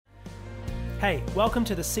Hey, welcome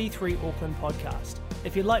to the C3 Auckland podcast.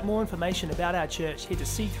 If you'd like more information about our church, head to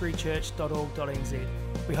c3church.org.nz.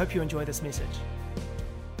 We hope you enjoy this message.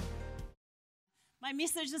 My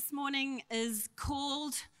message this morning is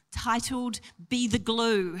titled, Be the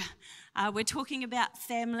Glue. We're talking about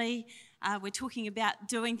family. We're talking about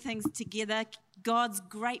doing things together, God's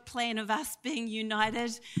great plan of us being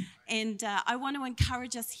united. And I want to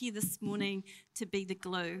encourage us here this morning to be the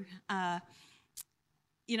glue.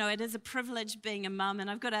 You know, it is a privilege being a mum, and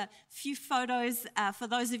I've got a few photos for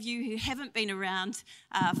those of you who haven't been around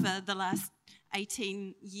for the last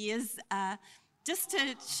 18 years, just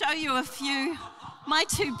to show you a few. My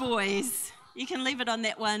two boys, you can leave it on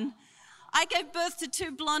that one. I gave birth to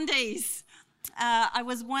two blondies. I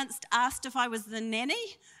was once asked if I was the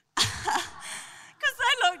nanny, because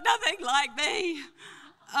they look nothing like me.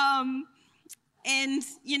 And,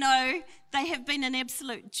 you know, they have been an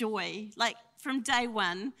absolute joy. Like, from day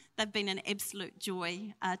one, they've been an absolute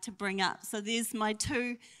joy to bring up. So there's my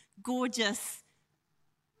two gorgeous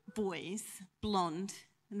boys, blonde.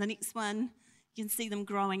 And the next one, you can see them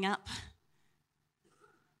growing up.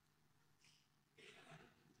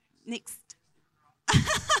 Next.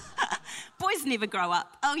 Boys never grow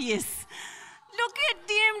up. Oh, yes. Look at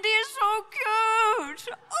them, they're so cute. Oh,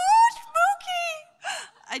 spooky.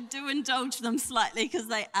 I do indulge them slightly because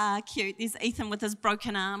they are cute. There's Ethan with his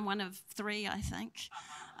broken arm, one of three, I think.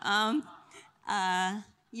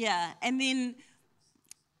 Yeah, and then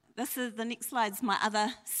the next slide's my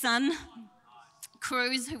other son,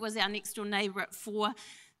 Cruz, who was our next door neighbour at 4,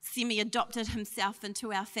 semi-adopted himself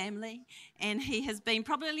into our family, and he has been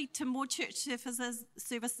probably to more church services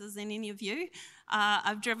than any of you.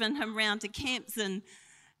 I've driven him round to camps, and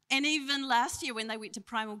even last year when they went to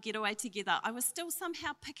Primal Getaway together, I was still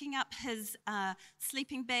somehow picking up his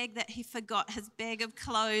sleeping bag that he forgot, his bag of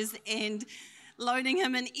clothes, and loaning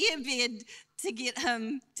him an airbed to get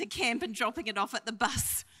him to camp and dropping it off at the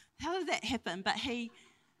bus. How did that happen? But he,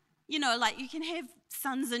 you know, like, you can have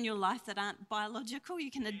sons in your life that aren't biological.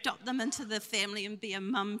 You can adopt them into the family and be a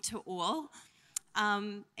mum to all.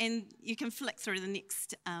 And you can flick through the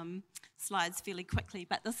next slides fairly quickly,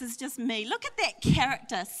 but this is just me. Look at that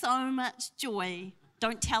character, so much joy.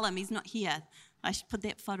 Don't tell him he's not here. I should put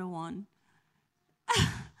that photo on.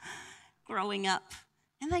 Growing up.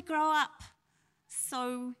 And they grow up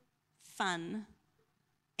so fun.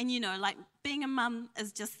 And you know, like, being a mum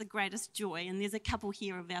is just the greatest joy. And there's a couple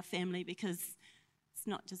here of our family because it's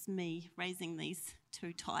not just me raising these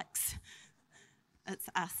two tykes. It's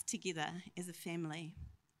us together as a family.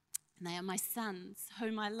 And they are my sons,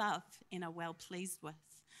 whom I love and are well pleased with.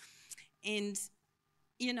 And,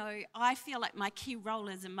 you know, I feel like my key role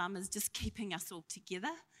as a mum is just keeping us all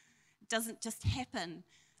together. It doesn't just happen.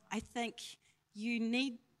 I think you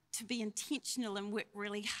need to be intentional and work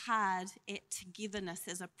really hard at togetherness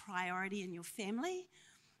as a priority in your family.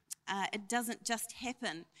 It doesn't just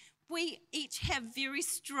happen. We each have very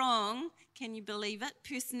strong, can you believe it,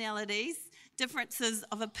 personalities, differences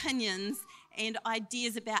of opinions, and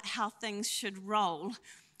ideas about how things should roll.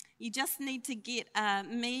 You just need to get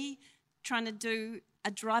me trying to do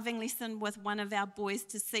a driving lesson with one of our boys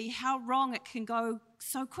to see how wrong it can go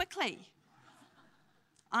so quickly.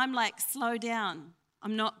 I'm like, slow down.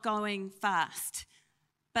 I'm not going fast.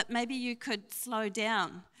 But maybe you could slow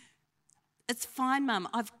down. It's fine, Mum.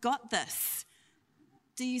 I've got this.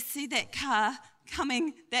 Do you see that car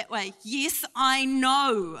coming that way? Yes, I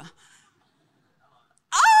know.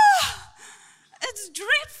 Ah! It's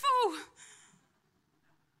dreadful.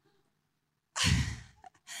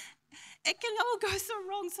 It can all go so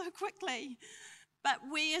wrong so quickly. But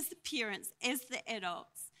we as the parents, as the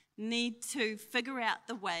adults, need to figure out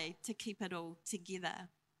the way to keep it all together.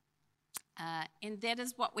 And that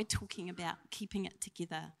is what we're talking about, keeping it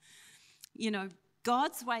together. You know,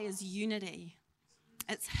 God's way is unity.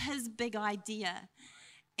 It's his big idea.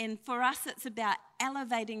 And for us, it's about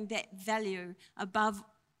elevating that value above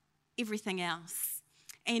everything else.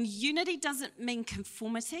 And unity doesn't mean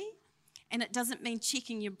conformity, and it doesn't mean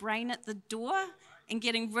checking your brain at the door and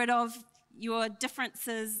getting rid of your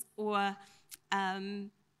differences or,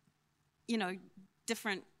 you know,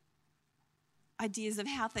 different ideas of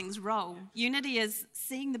how things roll. Unity is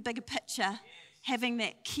seeing the bigger picture, having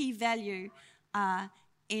that key value,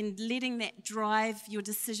 and letting that drive your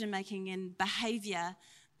decision-making and behaviour,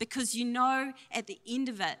 because you know at the end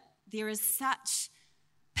of it, there is such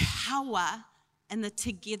power in the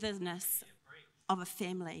togetherness of a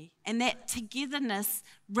family. And that togetherness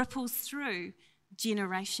ripples through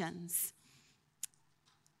generations.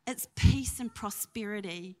 It's peace and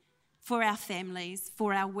prosperity for our families,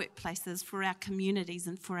 for our workplaces, for our communities,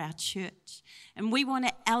 and for our church. And we want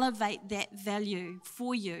to elevate that value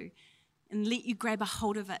for you and let you grab a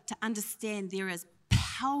hold of it to understand there is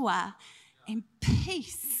power and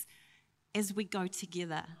peace as we go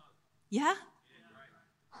together. Yeah?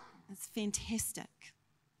 It's fantastic.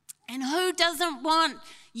 And who doesn't want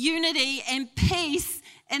unity and peace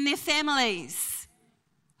in their families?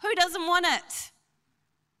 Who doesn't want it?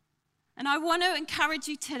 And I want to encourage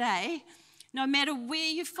you today, no matter where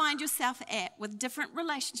you find yourself at with different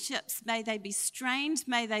relationships, may they be strained,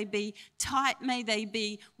 may they be tight, may they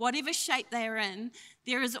be whatever shape they're in,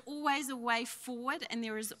 there is always a way forward and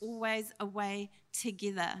there is always a way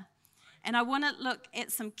together. And I want to look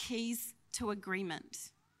at some keys to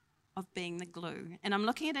agreement of being the glue. And I'm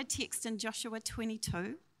looking at a text in Joshua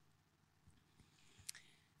 22.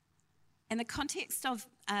 And the context of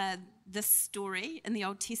this story in the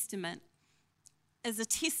Old Testament is a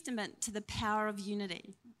testament to the power of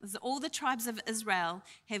unity. As all the tribes of Israel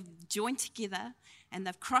have joined together and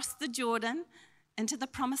they've crossed the Jordan into the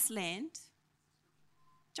promised land.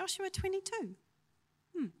 Joshua 22.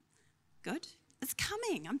 Good. It's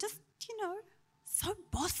coming. I'm just, so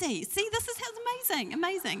bossy. See, this is how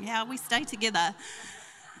amazing how we stay together.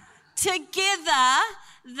 Together,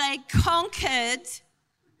 they conquered.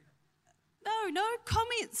 No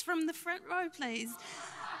comments from the front row, please.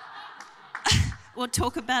 We'll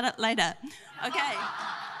talk about it later. Okay.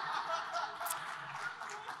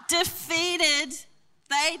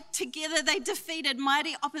 They defeated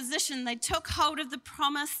mighty opposition. They took hold of the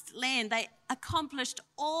promised land. They accomplished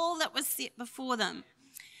all that was set before them.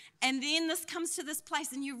 And then this comes to this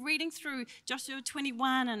place, and you're reading through Joshua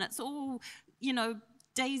 21, and it's all,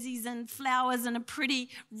 daisies and flowers and a pretty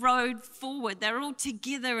road forward. They're all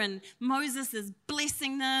together, and Moses is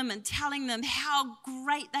blessing them and telling them how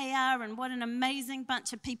great they are and what an amazing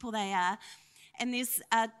bunch of people they are. And there's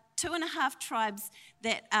 2.5 tribes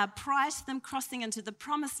that prior to them crossing into the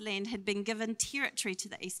promised land had been given territory to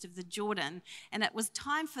the east of the Jordan. And it was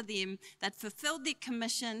time for them, they'd fulfilled their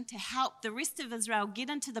commission to help the rest of Israel get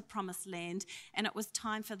into the promised land, and it was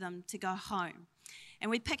time for them to go home.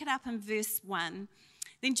 And we pick it up in verse 1.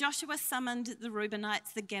 Then Joshua summoned the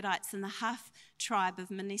Reubenites, the Gadites, and the half tribe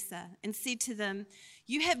of Manasseh, and said to them,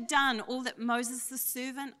 "You have done all that Moses, the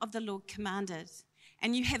servant of the Lord, commanded,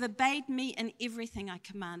 and you have obeyed me in everything I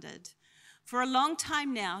commanded. For a long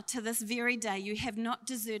time now, to this very day, you have not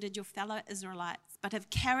deserted your fellow Israelites, but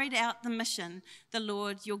have carried out the mission the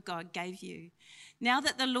Lord your God gave you. Now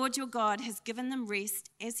that the Lord your God has given them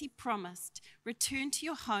rest, as he promised, return to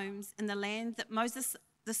your homes in the land that Moses,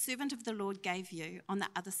 the servant of the Lord, gave you on the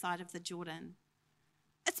other side of the Jordan."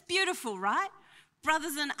 It's beautiful, right?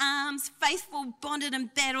 Brothers in arms, faithful, bonded in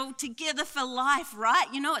battle, together for life, right?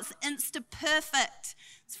 It's insta-perfect.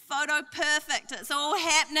 It's photo-perfect. It's all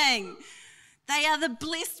happening. They are the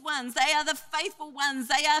blessed ones. They are the faithful ones.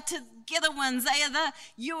 They are together ones. They are the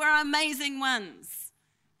you are amazing ones.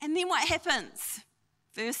 And then what happens?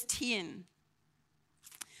 Verse 10.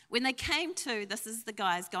 When they came to, this is the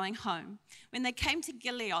guys going home, when they came to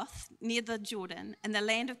Gilead near the Jordan in the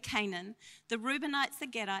land of Canaan, the Reubenites, the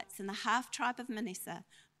Gadites, and the half-tribe of Manasseh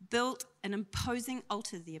built an imposing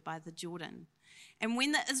altar there by the Jordan. And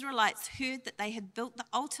when the Israelites heard that they had built the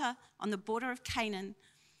altar on the border of Canaan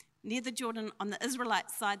near the Jordan on the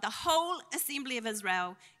Israelite side, the whole assembly of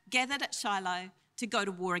Israel gathered at Shiloh to go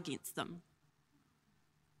to war against them.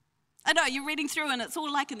 I know, you're reading through and it's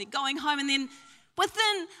all like, and they're going home, and then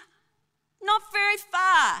within not very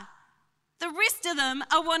far, the rest of them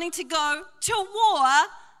are wanting to go to war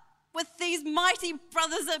with these mighty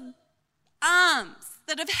brothers in arms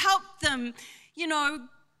that have helped them,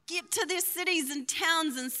 get to their cities and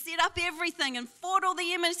towns and set up everything and fought all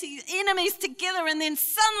the enemies together, and then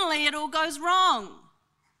suddenly it all goes wrong.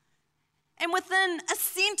 And within a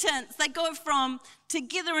sentence, they go from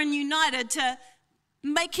together and united to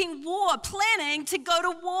making war, planning to go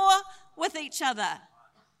to war with each other.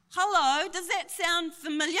 Hello, does that sound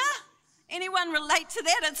familiar? Anyone relate to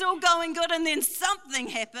that? It's all going good, and then something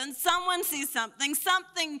happens, someone says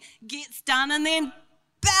something gets done, and then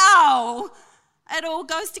bow, it all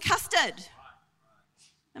goes to custard.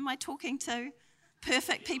 Am I talking to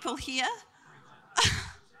perfect people here?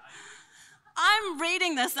 I'm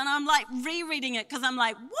reading this and I'm like rereading it because I'm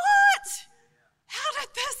like, what? How did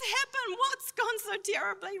this happen? What's gone so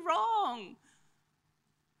terribly wrong?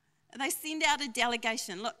 They send out a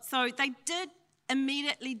delegation. Look, so they did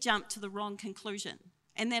immediately jump to the wrong conclusion.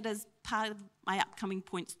 And that is part of my upcoming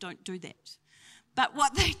points. Don't do that. But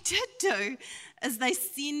what they did do is they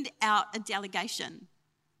send out a delegation.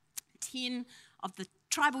 10 of the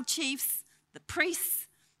tribal chiefs, the priests,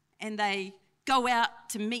 and they go out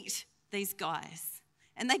to meet these guys.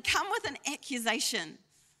 And they come with an accusation.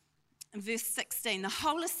 In verse 16, the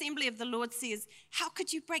whole assembly of the Lord says, how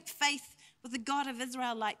could you break faith with the God of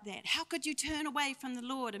Israel like that? How could you turn away from the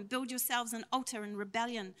Lord and build yourselves an altar in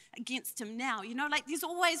rebellion against him now? You know, like there's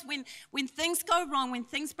always, when things go wrong, when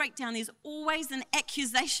things break down, there's always an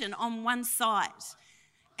accusation on one side.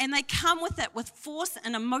 And they come with it with force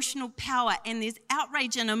and emotional power, and there's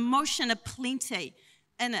outrage and emotion aplenty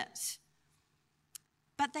in it.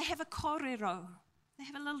 But they have a kōrero. They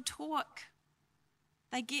have a little talk.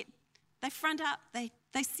 They front up, they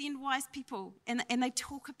send wise people, and they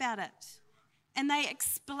talk about it. And they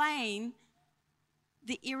explain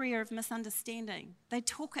the area of misunderstanding. They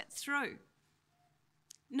talk it through.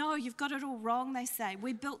 No, you've got it all wrong, they say.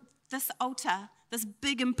 We built this altar, this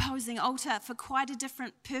big imposing altar, for quite a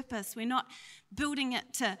different purpose. We're not building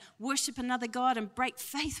it to worship another God and break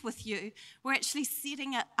faith with you. We're actually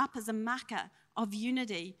setting it up as a marker of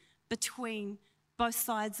unity between both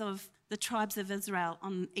sides of the tribes of Israel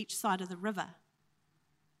on each side of the river.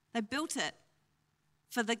 They built it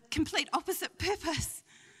for the complete opposite purpose,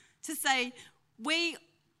 to say, we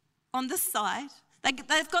on this side,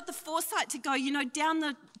 they've got the foresight to go, you know, down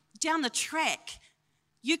the track,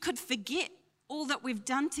 you could forget all that we've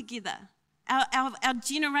done together. Our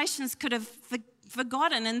generations could have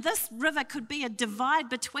forgotten, and this river could be a divide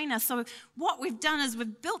between us. So what we've done is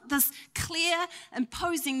we've built this clear,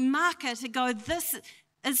 imposing marker to go, this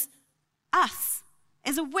is us,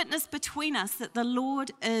 as a witness between us that the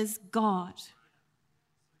Lord is God.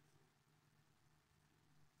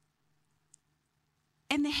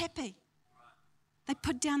 And they're happy. They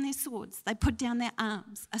put down their swords. They put down their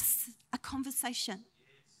arms. A conversation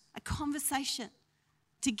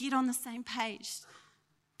to get on the same page,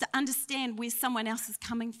 to understand where someone else is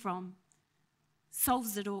coming from,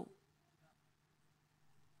 solves it all.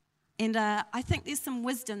 And I think there's some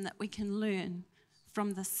wisdom that we can learn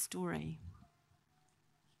from this story.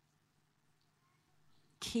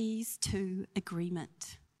 Keys to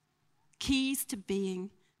agreement. Keys to being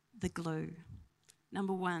the glue.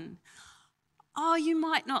 Number one, you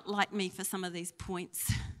might not like me for some of these points.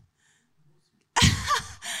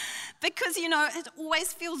 Because, you know, it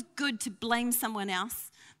always feels good to blame someone else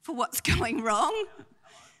for what's going wrong.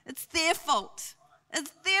 It's their fault.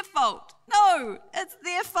 It's their fault. No, it's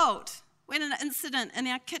their fault. We had an incident in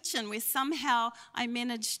our kitchen where somehow I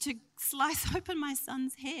managed to slice open my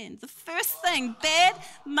son's hand. The first thing, bad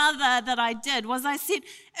mother, that I did was I said,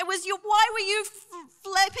 why were you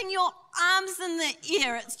flapping your arms in the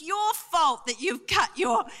air? It's your fault that you've cut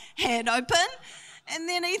your hand open. And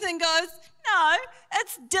then Ethan goes, no,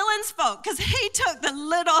 it's Dylan's fault because he took the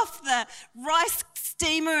lid off the rice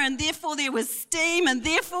steamer and therefore there was steam and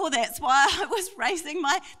therefore that's why I was raising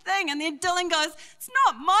my thing. And then Dylan goes, it's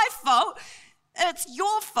not my fault, it's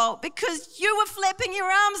your fault because you were flapping your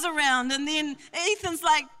arms around. And then Ethan's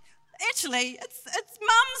like, actually, it's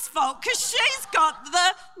Mum's fault because she's got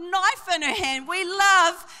the knife in her hand. We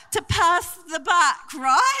love to pass the buck,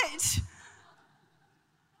 right?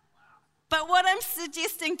 But what I'm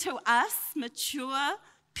suggesting to us, mature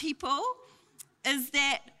people, is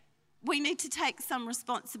that we need to take some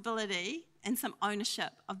responsibility and some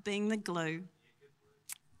ownership of being the glue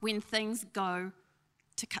when things go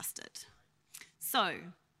to custard. So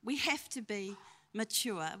we have to be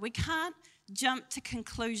mature. We can't jump to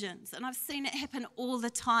conclusions. And I've seen it happen all the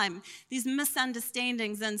time. There's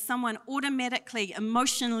misunderstandings and someone automatically,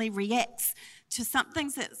 emotionally reacts to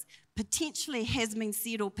something that's potentially has been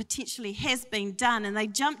said or potentially has been done, and they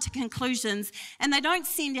jump to conclusions and they don't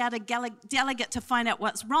send out a delegate to find out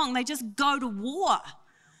what's wrong. They just go to war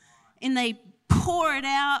and they pour it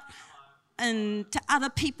out and to other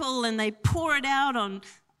people and they pour it out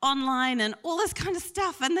online and all this kind of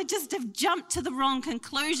stuff, and they just have jumped to the wrong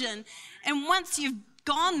conclusion. And once you've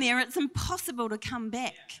gone there, it's impossible to come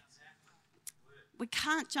back. We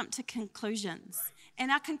can't jump to conclusions. And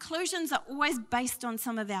our conclusions are always based on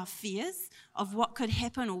some of our fears of what could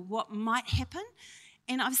happen or what might happen.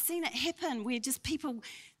 And I've seen it happen where just people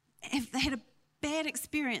they had a bad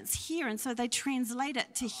experience here, and so they translate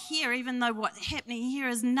it to here, even though what's happening here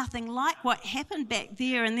is nothing like what happened back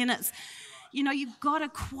there. And then it's, you know, you've got to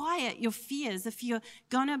quiet your fears. If you're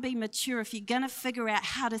going to be mature, if you're going to figure out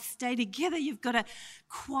how to stay together, you've got to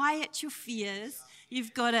quiet your fears.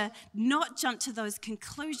 You've got to not jump to those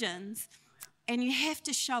conclusions. And you have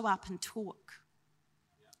to show up and talk.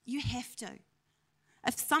 You have to.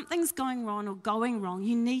 If something's going wrong or going wrong,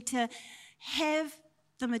 you need to have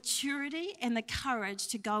the maturity and the courage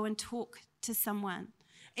to go and talk to someone.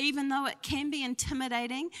 even though it can be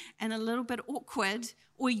intimidating and a little bit awkward,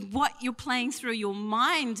 or what you're playing through your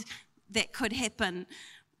mind that could happen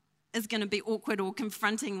is going to be awkward or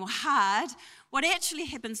confronting or hard, what actually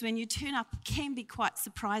happens when you turn up can be quite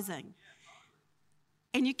surprising.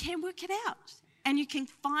 And you can work it out. And you can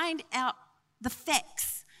find out the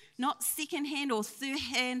facts, not secondhand or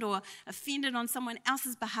third-hand or offended on someone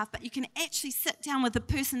else's behalf, but you can actually sit down with the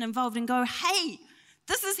person involved and go, hey,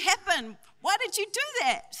 this has happened. Why did you do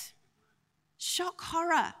that? Shock,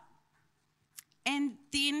 horror. And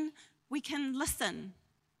then we can listen.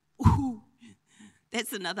 Ooh,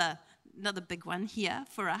 that's another big one here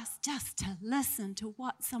for us, just to listen to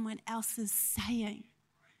what someone else is saying.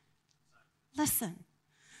 Listen.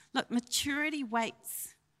 Look, maturity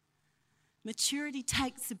waits. Maturity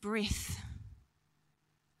takes a breath.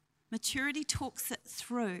 Maturity talks it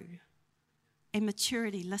through. And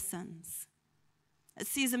maturity listens. It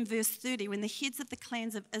says in verse 30, when the heads of the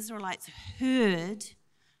clans of Israelites heard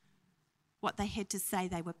what they had to say,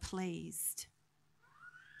 they were pleased.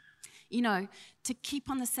 You know, to keep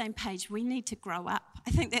on the same page, we need to grow up.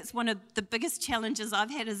 I think that's one of the biggest challenges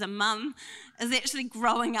I've had as a mum, is actually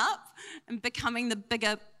growing up and becoming the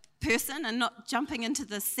bigger person and not jumping into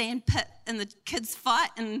the sand pit in the kids'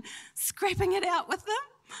 fight and scrapping it out with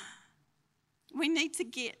them. We need to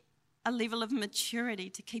get a level of maturity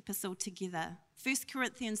to keep us all together. 1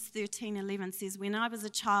 Corinthians 13:11 says, when I was a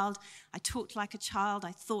child, I talked like a child,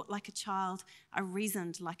 I thought like a child, I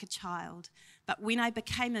reasoned like a child. But when I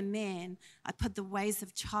became a man, I put the ways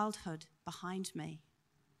of childhood behind me.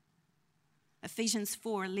 Ephesians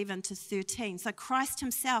 4:11-13. So Christ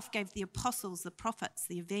himself gave the apostles, the prophets,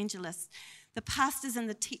 the evangelists, the pastors and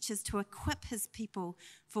the teachers to equip his people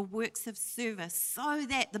for works of service, so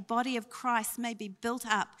that the body of Christ may be built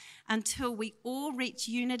up until we all reach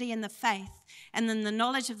unity in the faith and in the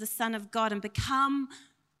knowledge of the Son of God and become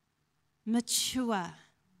mature,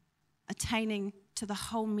 attaining to the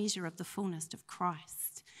whole measure of the fullness of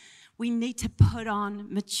Christ. We need to put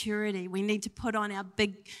on maturity. We need to put on our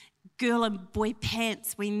big girl and boy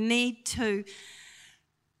pants. We need to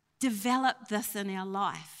develop this in our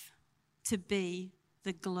life to be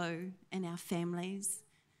the glue in our families,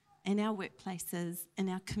 in our workplaces, in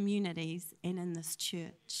our communities, and in this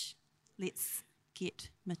church. Let's get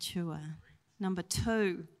mature. Number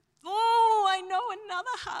 2. Oh, I know another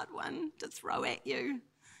hard one to throw at you.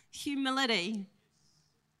 Humility.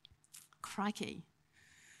 Crikey.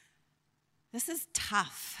 This is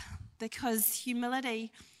tough because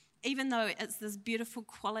humility, even though it's this beautiful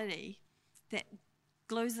quality that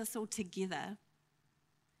glues us all together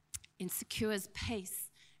and secures peace,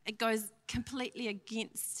 it goes completely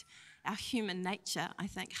against our human nature, I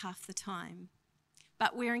think, half the time.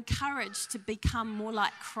 But we're encouraged to become more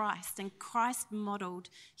like Christ, and Christ modeled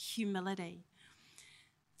humility.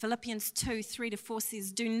 Philippians 2:3-4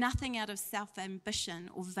 says, do nothing out of self-ambition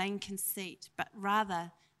or vain conceit, but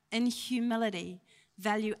rather, in humility,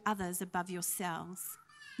 value others above yourselves,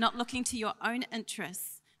 not looking to your own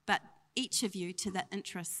interests, but each of you to the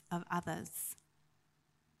interests of others.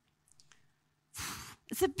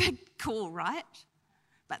 It's a big call, right?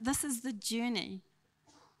 But this is the journey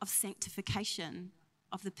of sanctification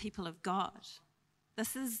of the people of God.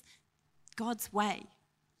 This is God's way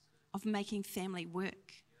of making family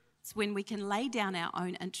work. It's when we can lay down our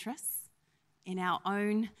own interests and our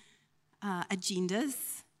own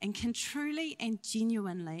agendas and can truly and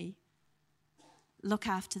genuinely look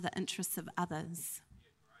after the interests of others.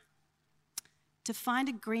 To find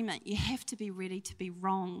agreement, you have to be ready to be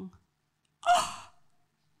wrong. Oh,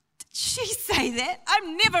 did she say that?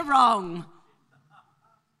 I'm never wrong.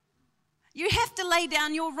 You have to lay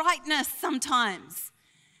down your rightness sometimes.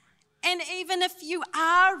 And even if you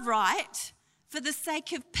are right, for the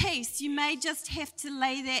sake of peace, you may just have to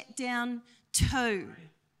lay that down too.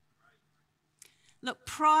 Look,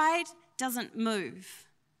 pride doesn't move.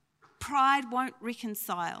 Pride won't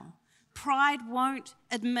reconcile. Pride won't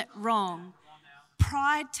admit wrong.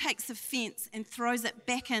 Pride takes offense and throws it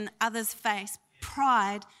back in others' face.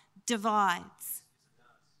 Pride divides.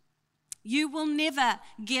 You will never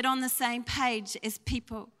get on the same page as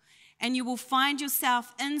people, and you will find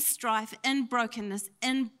yourself in strife, in brokenness,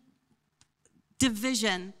 in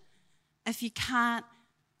division if you can't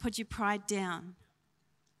put your pride down.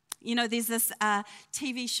 You know, there's this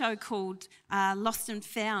TV show called Lost and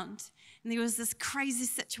Found, and there was this crazy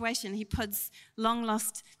situation. He puts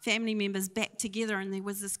long-lost family members back together, and there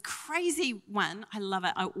was this crazy one. I love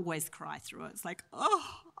it. I always cry through it. It's like,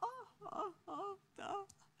 oh.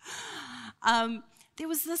 there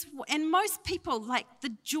was this, and most people, like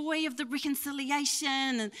the joy of the reconciliation,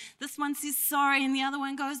 and this one says sorry, and the other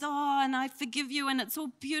one goes, oh, and I forgive you, and it's all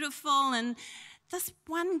beautiful. And this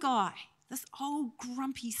one guy, this old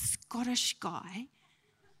grumpy Scottish guy,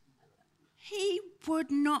 he would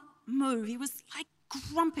not move. He was like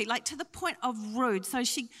grumpy, like to the point of rude. So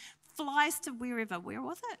she flies to where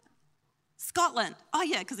was it? Scotland. Oh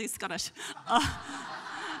yeah, because he's Scottish.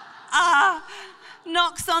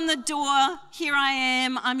 Knocks on the door. Here I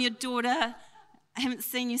am. I'm your daughter. I haven't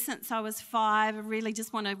seen you since I was 5. I really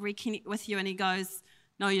just want to reconnect with you. And he goes,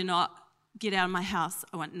 no, you're not. Get out of my house.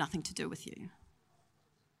 I want nothing to do with you.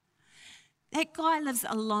 That guy lives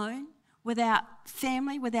alone, without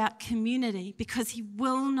family, without community, because he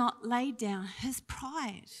will not lay down his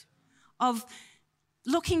pride of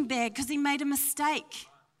looking bad because he made a mistake.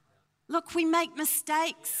 Look, we make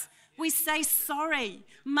mistakes. We say sorry.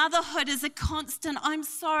 Motherhood is a constant, I'm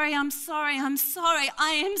sorry, I'm sorry, I'm sorry.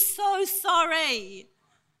 I am so sorry.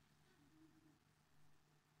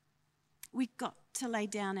 We've got to lay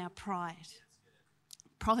down our pride.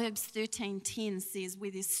 Proverbs 13:10 says, where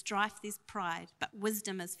there's strife, there's pride, but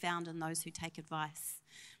wisdom is found in those who take advice.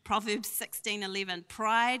 Proverbs 16:11,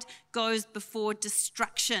 pride goes before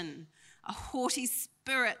destruction, a haughty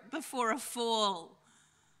spirit before a fall.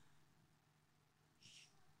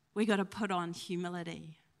 We got to put on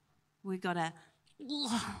humility. We got to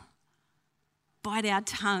bite our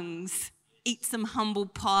tongues, eat some humble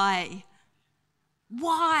pie.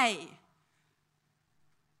 Why?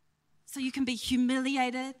 So you can be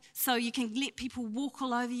humiliated, so you can let people walk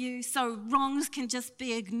all over you, so wrongs can just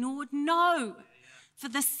be ignored. No. For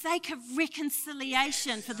the sake of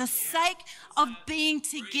reconciliation, for the sake of being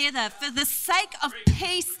together, for the sake of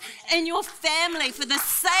peace in your family, for the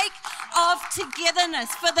sake of togetherness,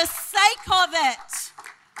 for the sake of it.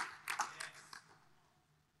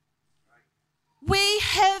 We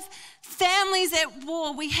have families at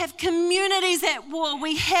war, we have communities at war,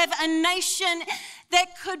 we have a nation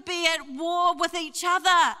that could be at war with each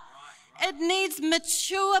other. It needs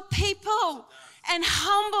mature people and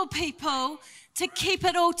humble people to keep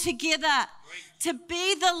it all together, to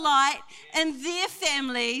be the light in their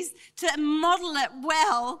families, to model it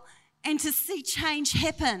well, and to see change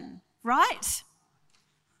happen, right?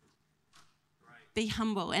 Be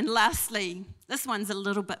humble. And lastly, this one's a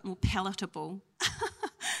little bit more palatable,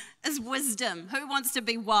 is wisdom. Who wants to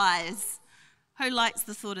be wise? Who likes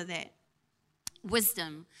the thought of that?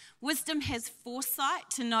 Wisdom. Wisdom has foresight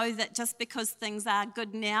to know that just because things are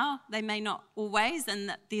good now, they may not always, and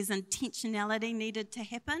that there's intentionality needed to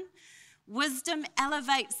happen. Wisdom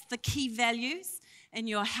elevates the key values in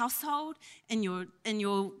your household, in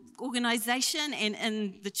your organization, and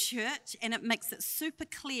in the church, and it makes it super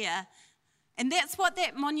clear. And that's what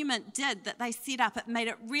that monument did, that they set up. It made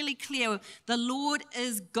it really clear the Lord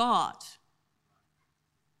is God.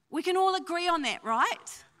 We can all agree on that,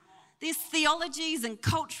 right? There's theologies and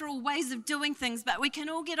cultural ways of doing things, but we can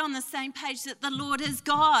all get on the same page that the Lord is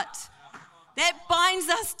God. That binds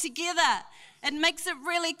us together. It makes it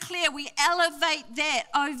really clear. We elevate that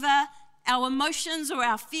over our emotions or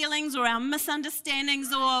our feelings or our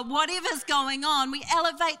misunderstandings or whatever's going on. We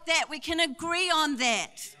elevate that. We can agree on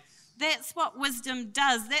that. That's what wisdom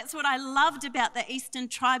does. That's what I loved about the eastern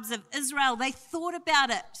tribes of Israel. They thought about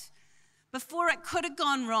it before it could have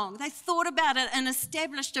gone wrong. They thought about it and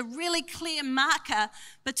established a really clear marker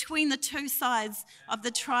between the two sides of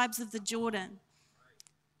the tribes of the Jordan.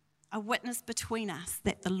 A witness between us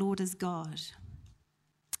that the Lord is God.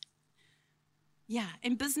 Yeah,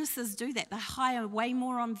 and businesses do that. They hire way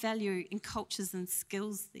more on value in cultures and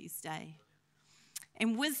skills these days.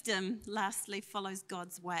 And wisdom, lastly, follows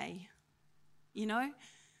God's way. You know,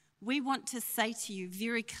 we want to say to you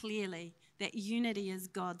very clearly that unity is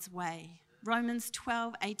God's way. Romans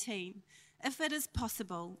 12:18. If it is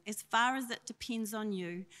possible, as far as it depends on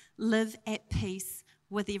you, live at peace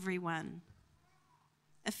with everyone.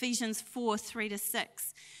 Ephesians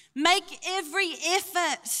 4:3-6. Make every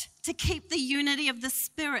effort to keep the unity of the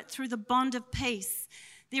Spirit through the bond of peace.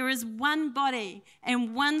 There is one body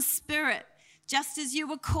and one Spirit, just as you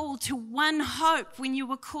were called to one hope when you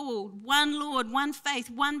were called, one Lord, one faith,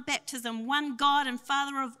 one baptism, one God and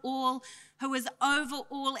Father of all, who is over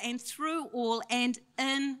all and through all and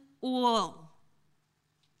in all.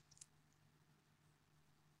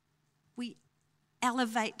 We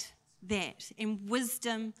elevate that, and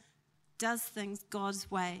wisdom does things God's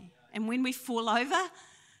way. And when we fall over,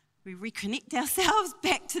 we reconnect ourselves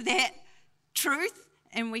back to that truth,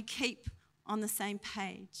 and we keep on the same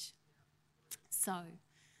page. So,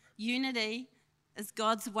 unity is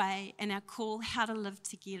God's way and our call how to live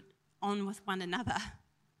to get on with one another.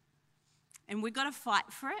 And we've got to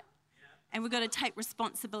fight for it. And we've got to take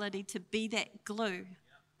responsibility to be that glue,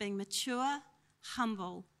 being mature,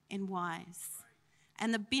 humble, and wise.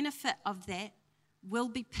 And the benefit of that will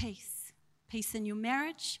be peace. Peace in your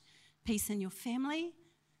marriage, peace in your family,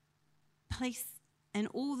 peace in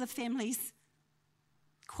all the families,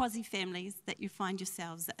 quasi-families that you find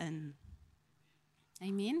yourselves in.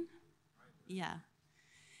 Amen? Yeah.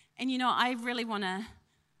 And I really want to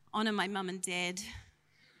honour my mum and dad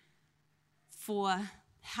for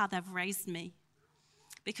how they've raised me,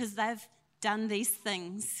 because they've done these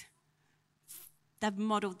things. They've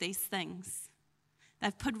modelled these things.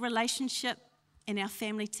 They've put relationship and our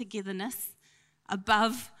family togetherness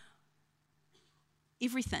above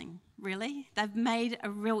everything, really. They've made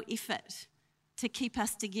a real effort to keep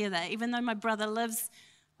us together, even though my brother lives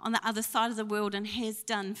on the other side of the world and has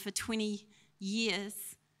done for 20 years.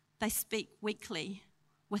 They speak weekly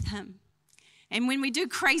with him. And when we do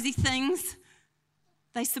crazy things,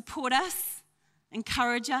 they support us,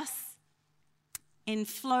 encourage us, and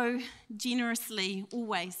flow generously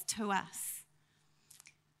always to us.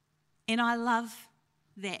 And I love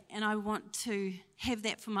that, and I want to have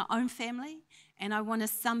that for my own family, and I want to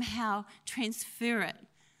somehow transfer it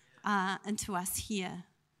into us here.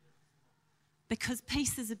 Because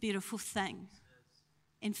peace is a beautiful thing,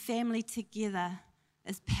 and family together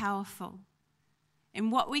is powerful.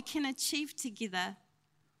 And what we can achieve together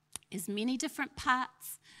is many different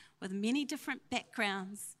parts with many different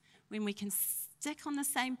backgrounds when we can stick on the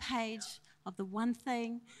same page of the one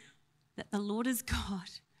thing that the Lord is God,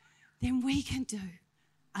 then we can do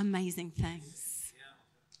amazing things.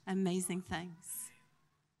 Amazing things.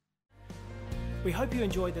 We hope you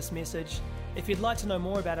enjoyed this message. If you'd like to know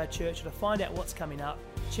more about our church or to find out what's coming up,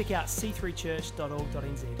 check out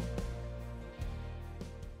c3church.org.nz.